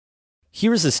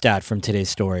Here's a stat from today's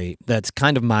story that's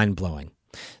kind of mind-blowing.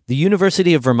 The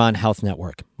University of Vermont Health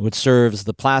Network, which serves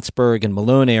the Plattsburgh and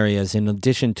Malone areas in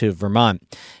addition to Vermont,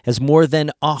 has more than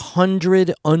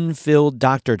 100 unfilled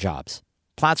doctor jobs.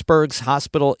 Plattsburgh's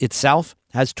hospital itself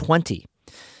has 20.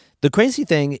 The crazy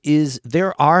thing is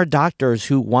there are doctors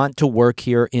who want to work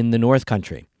here in the North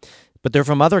Country, but they're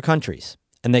from other countries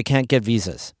and they can't get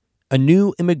visas. A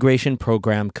new immigration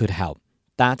program could help.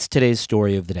 That's today's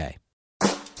story of the day.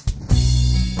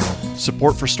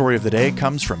 Support for Story of the Day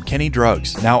comes from Kenny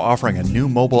Drugs, now offering a new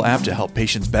mobile app to help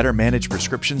patients better manage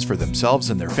prescriptions for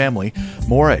themselves and their family.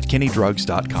 More at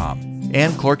kennydrugs.com.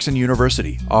 And Clarkson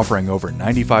University, offering over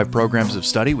 95 programs of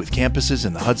study with campuses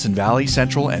in the Hudson Valley,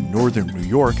 Central, and Northern New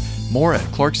York. More at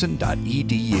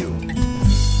clarkson.edu.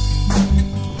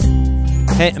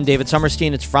 Hey, I'm David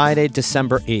Sommerstein. It's Friday,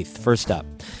 December 8th. First up,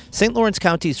 St. Lawrence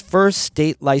County's first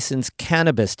state-licensed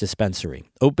cannabis dispensary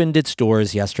opened its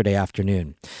doors yesterday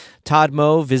afternoon. Todd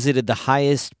Moe visited the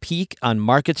highest peak on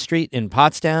Market Street in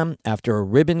Potsdam after a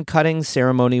ribbon-cutting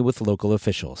ceremony with local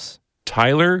officials.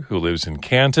 Tyler, who lives in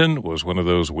Canton, was one of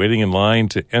those waiting in line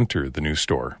to enter the new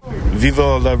store.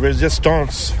 Viva la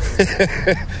resistance.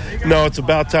 No, it's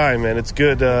about time, man. It's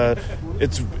good.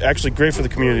 It's actually great for the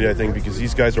community, I think, because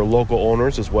these guys are local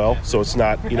owners as well. So it's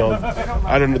not,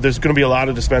 I don't know. There's going to be a lot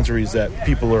of dispensaries that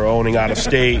people are owning out of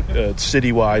state,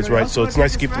 city-wise, right? So it's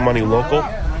nice to keep the money local.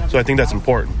 So I think that's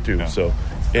important, too. So,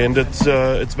 and it's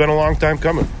been a long time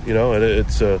coming, and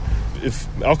it's if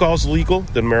alcohol is legal,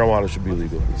 then marijuana should be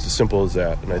legal. It's as simple as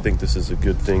that. And I think this is a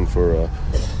good thing for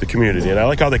the community. And I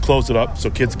like how they close it up so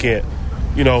kids can't,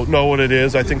 know what it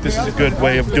is. I think this is a good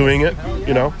way of doing it,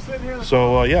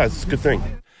 So, it's a good thing.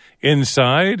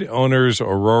 Inside, owners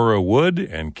Aurora Wood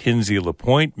and Kinsey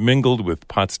LaPointe mingled with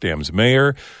Potsdam's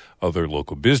mayor, other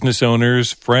local business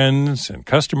owners, friends, and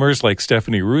customers like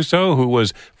Stephanie Russo, who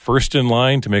was first in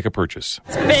line to make a purchase.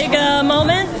 It's a big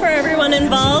moment for everyone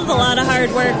involved. A lot of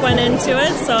hard work went into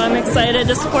it, so I'm excited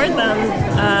to support them.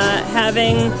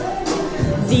 Having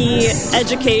the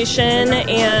education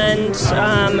and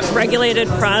regulated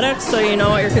products so you know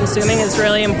what you're consuming is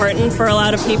really important for a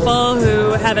lot of people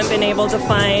who haven't been able to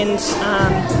find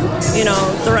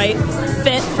the right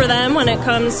fit for them when it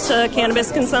comes to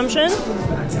cannabis consumption.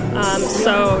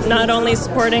 So not only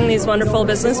supporting these wonderful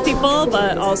business people,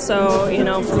 but also,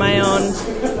 for my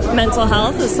own mental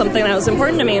health is something that was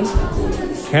important to me.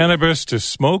 Cannabis to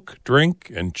smoke, drink,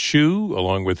 and chew,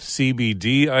 along with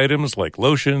CBD items like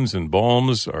lotions and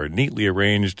balms, are neatly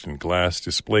arranged in glass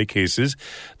display cases.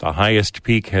 The highest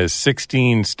peak has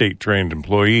 16 state-trained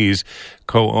employees.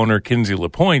 Co-owner Kinsey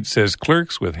LaPointe says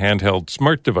clerks with handheld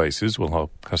smart devices will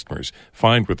help customers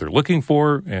find what they're looking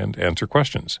for and answer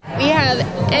questions. We have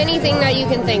anything that you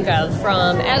can think of,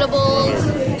 from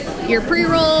edibles, your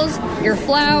pre-rolls, your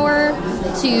flour,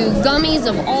 to gummies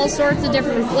of all sorts of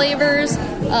different flavors.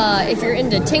 If you're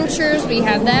into tinctures, we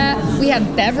have that. We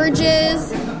have beverages.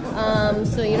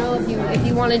 So, if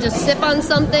you want to just sip on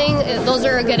something, those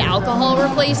are a good alcohol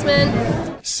replacement.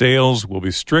 Sales will be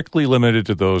strictly limited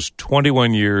to those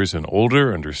 21 years and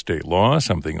older under state law,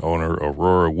 something owner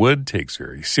Aurora Wood takes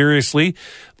very seriously.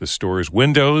 The store's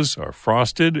windows are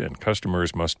frosted, and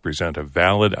customers must present a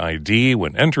valid ID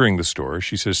when entering the store.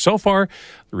 She says so far,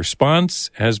 the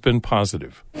response has been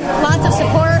positive. Lots of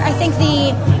support. I think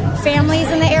the families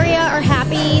in the area are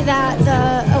happy that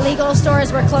the illegal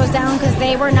stores were closed down because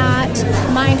they were not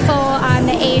mindful on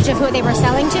the age of who they were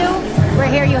selling to. We're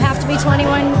here, you have to be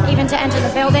 21 even to enter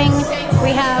the building.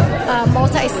 We have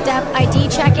multi-step ID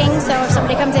checking, so if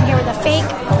somebody comes in here with a fake,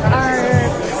 our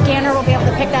scanner will be able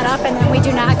to pick that up, and then we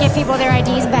do not give people their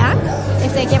IDs back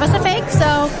if they give us a fake,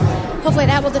 so hopefully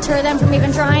that will deter them from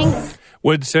even trying.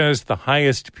 Wood says the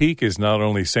highest peak is not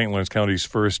only St. Lawrence County's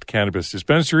first cannabis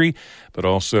dispensary, but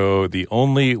also the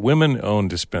only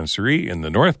women-owned dispensary in the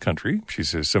North Country. She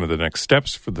says some of the next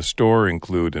steps for the store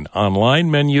include an online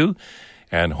menu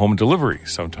and home delivery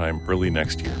sometime early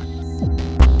next year.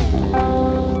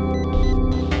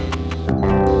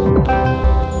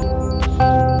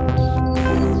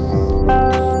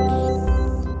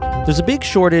 There's a big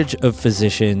shortage of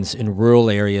physicians in rural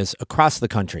areas across the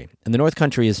country, and the North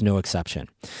Country is no exception.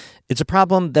 It's a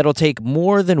problem that'll take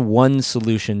more than one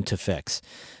solution to fix.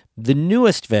 The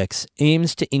newest fix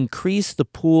aims to increase the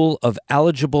pool of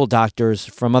eligible doctors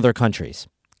from other countries.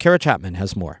 Kara Chapman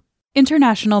has more.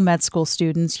 International med school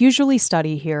students usually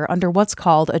study here under what's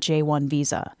called a J-1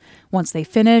 visa. Once they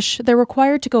finish, they're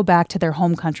required to go back to their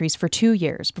home countries for 2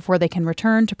 years before they can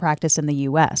return to practice in the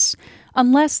U.S.,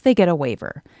 unless they get a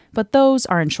waiver. But those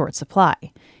are in short supply.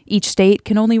 Each state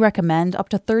can only recommend up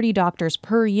to 30 doctors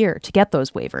per year to get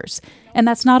those waivers. And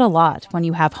that's not a lot when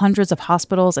you have hundreds of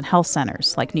hospitals and health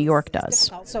centers like New York does.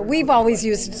 So we've always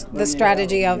used the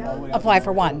strategy of apply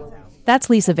for one. That's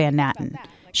Lisa Van Natten.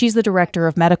 She's the director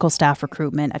of medical staff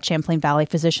recruitment at Champlain Valley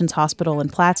Physicians Hospital in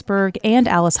Plattsburgh and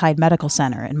Alice Hyde Medical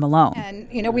Center in Malone.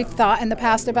 And, we've thought in the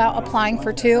past about applying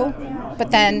for 2,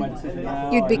 but then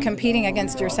you'd be competing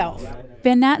against yourself.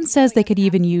 Van Natten says they could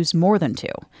even use more than 2.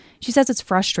 She says it's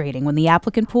frustrating when the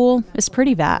applicant pool is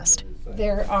pretty vast.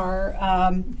 There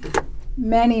are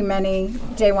many, many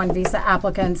J-1 visa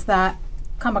applicants that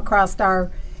come across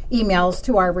our emails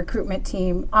to our recruitment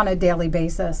team on a daily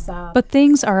basis. But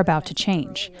things are about to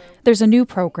change. There's a new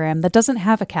program that doesn't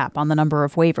have a cap on the number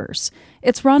of waivers.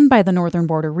 It's run by the Northern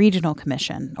Border Regional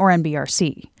Commission, or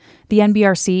NBRC. The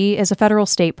NBRC is a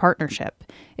federal-state partnership.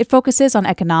 It focuses on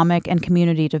economic and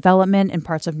community development in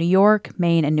parts of New York,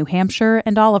 Maine, and New Hampshire,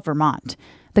 and all of Vermont.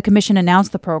 The commission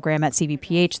announced the program at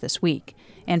CVPH this week,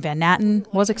 and Van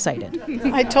Natten was excited.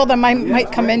 I told them I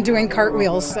might come in doing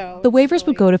cartwheels. So the waivers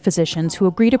would go to physicians who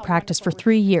agree to practice for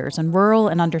 3 years in rural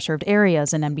and underserved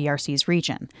areas in NBRC's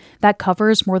region. That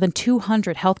covers more than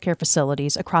 200 healthcare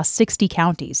facilities across 60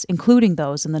 counties, including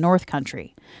those in the North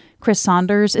Country. Chris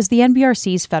Saunders is the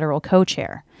NBRC's federal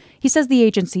co-chair. He says the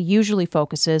agency usually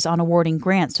focuses on awarding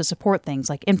grants to support things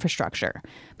like infrastructure.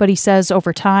 But he says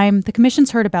over time, the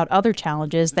commission's heard about other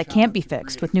challenges that can't be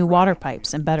fixed with new water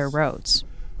pipes and better roads.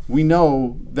 We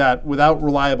know that without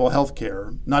reliable health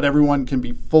care, not everyone can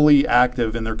be fully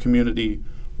active in their community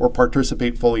or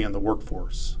participate fully in the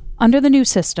workforce. Under the new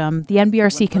system, the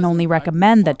NBRC can only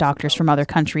recommend that doctors from other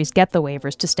countries get the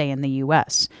waivers to stay in the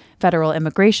U.S. Federal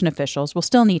immigration officials will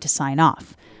still need to sign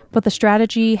off. But the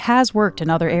strategy has worked in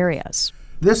other areas.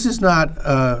 This is not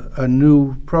a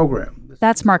new program.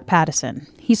 That's Mark Pattison.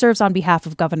 He serves on behalf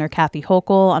of Governor Kathy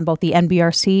Hochul on both the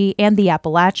NBRC and the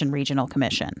Appalachian Regional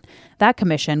Commission. That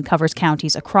commission covers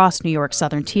counties across New York's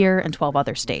southern tier and 12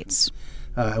 other states.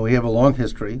 We have a long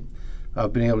history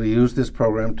of being able to use this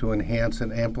program to enhance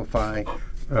and amplify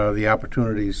the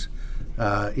opportunities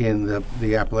in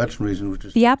the Appalachian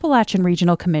region. The Appalachian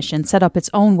Regional Commission set up its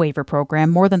own waiver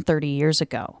program more than 30 years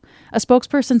ago. A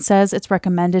spokesperson says it's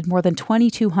recommended more than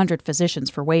 2,200 physicians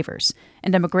for waivers,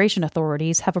 and immigration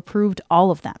authorities have approved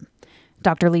all of them.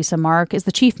 Dr. Lisa Mark is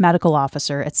the chief medical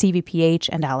officer at CVPH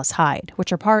and Alice Hyde,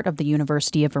 which are part of the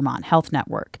University of Vermont Health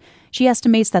Network. She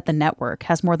estimates that the network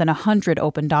has more than 100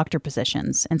 open doctor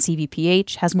positions, and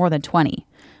CVPH has more than 20.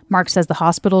 Mark says the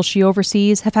hospitals she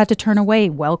oversees have had to turn away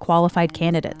well-qualified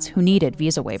candidates who needed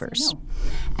visa waivers.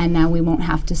 And now we won't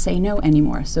have to say no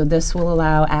anymore. So this will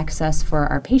allow access for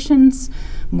our patients,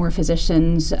 more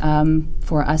physicians,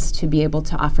 for us to be able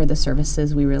to offer the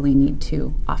services we really need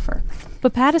to offer.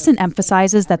 But Pattison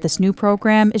emphasizes that this new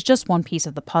program is just one piece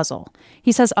of the puzzle.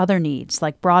 He says other needs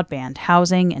like broadband,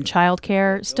 housing, and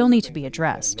childcare still need to be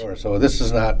addressed. So this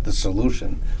is not the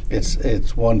solution.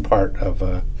 It's one part of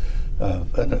a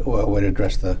way to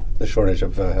address the shortage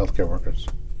of healthcare workers.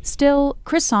 Still,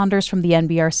 Chris Saunders from the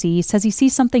NBRC says he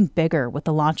sees something bigger with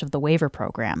the launch of the waiver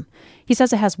program. He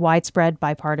says it has widespread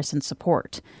bipartisan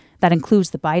support. That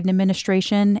includes the Biden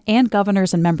administration and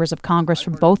governors and members of Congress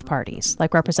from both parties,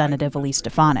 like Representative Elise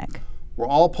Stefanik. We're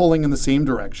all pulling in the same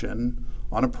direction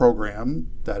on a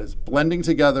program that is blending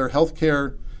together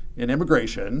healthcare and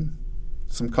immigration,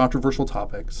 some controversial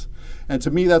topics. And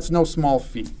to me, that's no small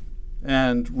feat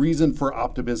and reason for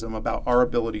optimism about our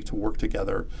ability to work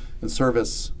together in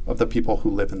service of the people who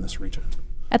live in this region.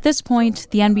 At this point,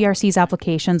 the NBRC's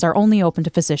applications are only open to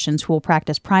physicians who will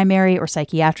practice primary or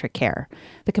psychiatric care.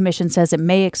 The commission says it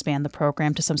may expand the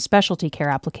program to some specialty care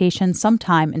applications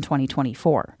sometime in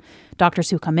 2024.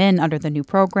 Doctors who come in under the new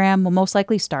program will most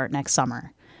likely start next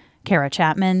summer. Kara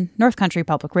Chapman, North Country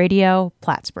Public Radio,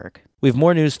 Plattsburgh. We have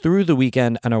more news through the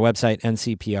weekend on our website,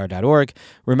 ncpr.org.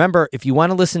 Remember, if you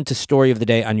want to listen to Story of the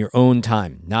Day on your own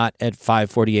time, not at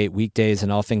 5:48 weekdays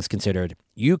and all things considered,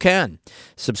 you can.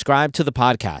 Subscribe to the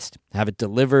podcast. Have it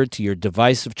delivered to your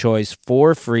device of choice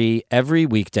for free every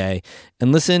weekday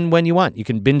and listen when you want. You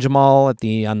can binge them all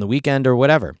on the weekend or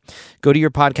whatever. Go to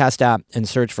your podcast app and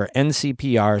search for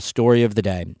NCPR Story of the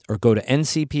Day or go to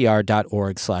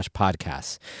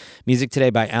ncpr.org/podcasts. Music today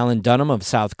by Alan Dunham of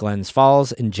South Glens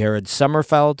Falls and Jared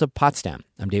Sommerfeld of Potsdam.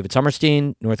 I'm David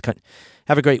Sommerstein,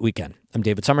 Have a great weekend. I'm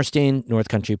David Sommerstein, North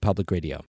Country Public Radio.